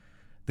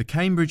The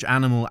Cambridge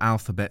Animal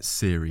Alphabet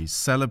series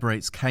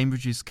celebrates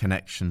Cambridge's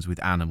connections with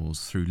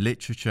animals through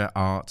literature,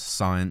 art,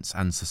 science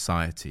and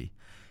society.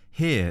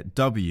 Here,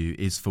 W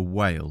is for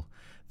whale,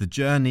 the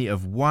journey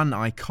of one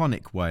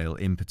iconic whale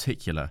in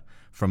particular,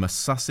 from a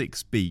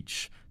Sussex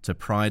beach to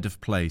pride of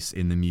place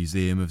in the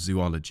Museum of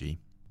Zoology.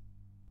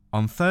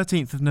 On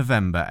 13th of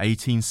November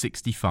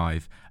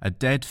 1865, a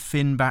dead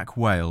finback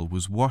whale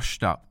was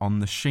washed up on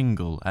the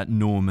shingle at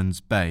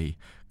Norman's Bay,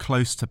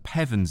 close to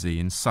Pevensey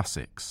in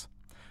Sussex.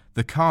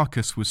 The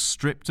carcass was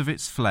stripped of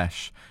its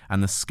flesh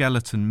and the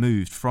skeleton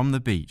moved from the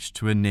beach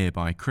to a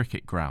nearby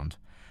cricket ground.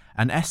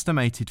 An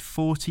estimated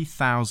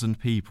 40,000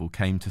 people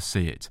came to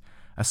see it.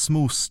 A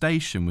small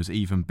station was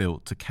even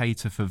built to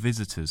cater for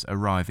visitors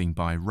arriving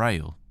by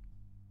rail.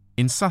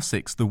 In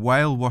Sussex, the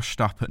whale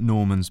washed up at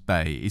Norman's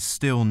Bay is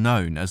still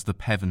known as the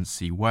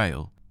Pevensey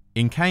whale.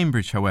 In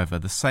Cambridge, however,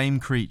 the same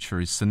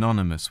creature is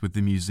synonymous with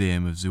the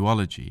Museum of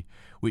Zoology,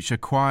 which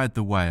acquired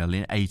the whale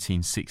in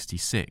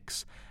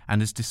 1866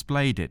 and has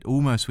displayed it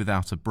almost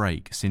without a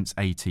break since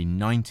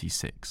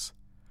 1896.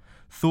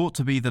 Thought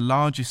to be the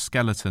largest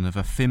skeleton of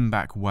a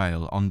finback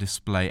whale on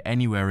display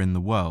anywhere in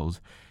the world,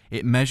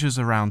 it measures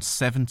around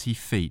 70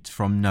 feet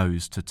from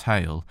nose to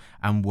tail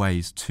and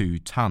weighs 2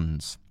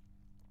 tons.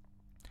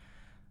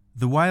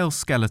 The whale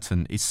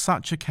skeleton is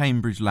such a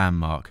Cambridge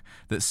landmark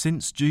that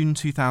since June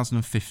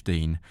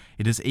 2015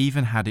 it has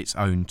even had its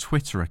own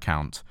Twitter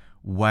account,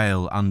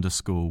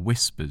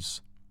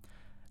 whale_whispers.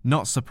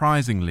 Not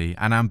surprisingly,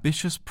 an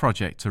ambitious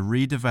project to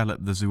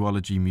redevelop the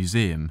Zoology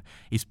Museum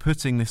is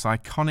putting this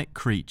iconic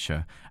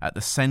creature at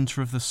the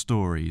centre of the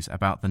stories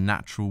about the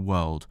natural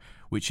world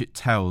which it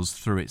tells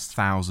through its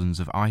thousands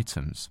of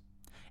items,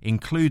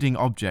 including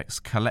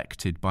objects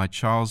collected by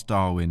Charles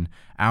Darwin,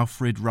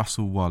 Alfred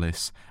Russel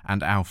Wallace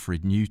and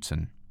Alfred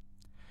Newton.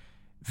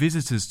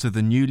 Visitors to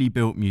the newly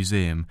built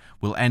museum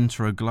will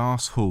enter a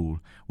glass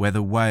hall where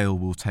the whale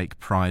will take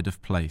pride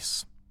of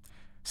place.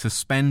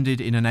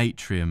 Suspended in an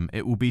atrium,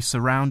 it will be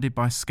surrounded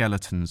by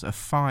skeletons of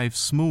 5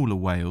 smaller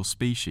whale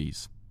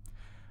species.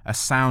 A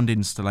sound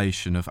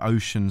installation of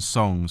ocean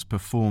songs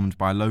performed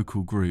by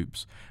local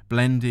groups,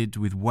 blended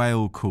with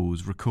whale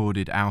calls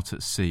recorded out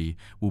at sea,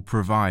 will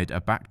provide a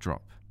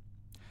backdrop.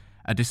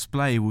 A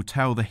display will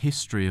tell the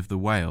history of the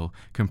whale,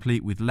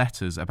 complete with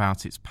letters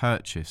about its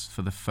purchase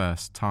for the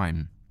first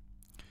time.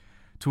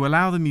 To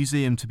allow the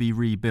museum to be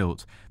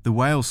rebuilt, the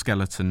whale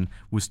skeleton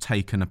was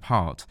taken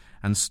apart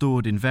and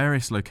stored in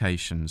various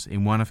locations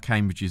in one of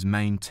Cambridge's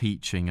main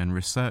teaching and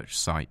research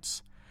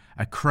sites.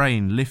 A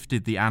crane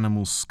lifted the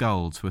animal's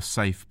skull to a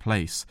safe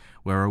place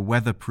where a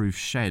weatherproof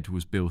shed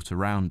was built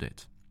around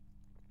it.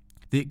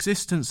 The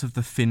existence of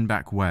the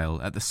finback whale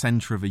at the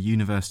centre of a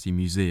university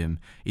museum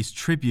is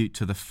tribute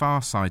to the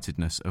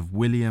far-sightedness of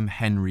William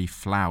Henry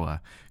Flower,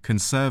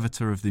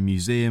 conservator of the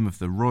Museum of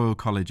the Royal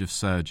College of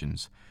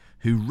Surgeons,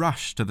 who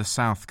rushed to the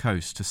south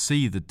coast to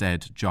see the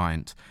dead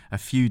giant a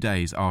few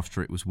days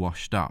after it was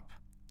washed up.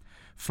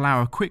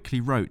 Flower quickly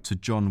wrote to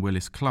John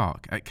Willis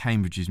Clark at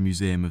Cambridge's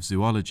Museum of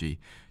Zoology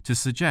to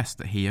suggest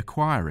that he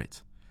acquire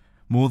it.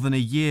 More than a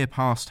year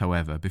passed,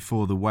 however,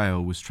 before the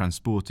whale was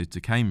transported to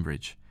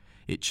Cambridge.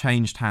 It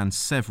changed hands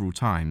several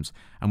times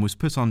and was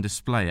put on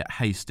display at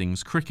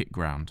Hastings Cricket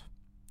Ground.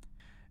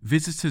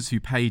 Visitors who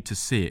paid to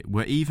see it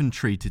were even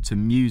treated to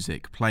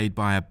music played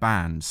by a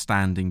band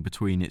standing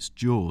between its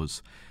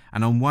jaws,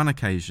 and on one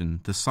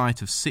occasion the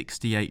sight of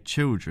 68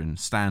 children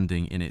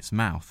standing in its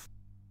mouth.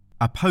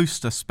 A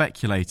poster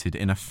speculated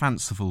in a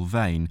fanciful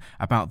vein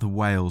about the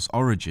whale's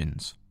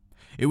origins.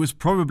 It was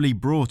probably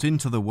brought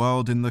into the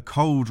world in the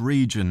cold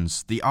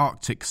regions, the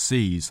Arctic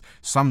seas,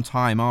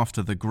 sometime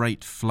after the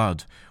Great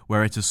Flood,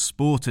 where it has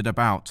sported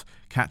about,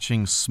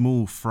 catching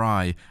small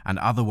fry and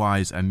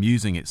otherwise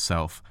amusing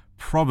itself,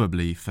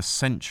 probably for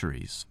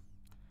centuries.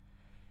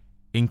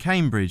 In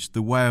Cambridge,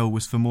 the whale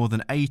was for more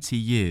than 80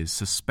 years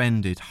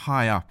suspended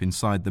high up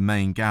inside the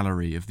main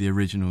gallery of the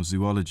original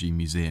Zoology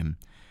Museum.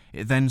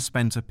 It then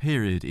spent a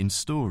period in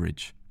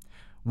storage.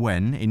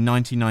 When, in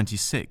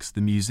 1996,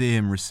 the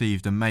museum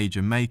received a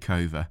major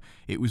makeover,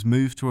 it was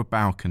moved to a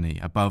balcony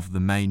above the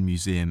main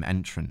museum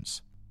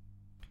entrance.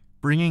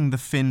 Bringing the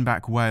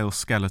finback whale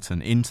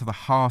skeleton into the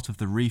heart of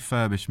the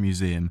refurbished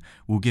museum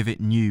will give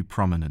it new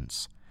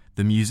prominence.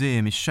 The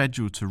museum is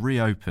scheduled to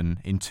reopen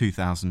in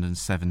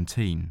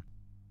 2017.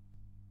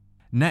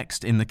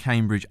 Next in the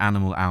Cambridge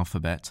Animal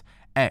Alphabet,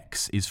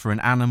 X is for an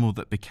animal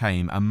that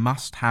became a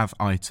must-have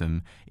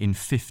item in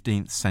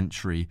 15th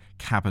century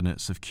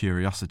cabinets of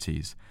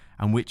curiosities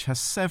and which has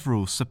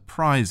several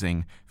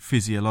surprising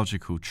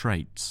physiological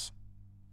traits.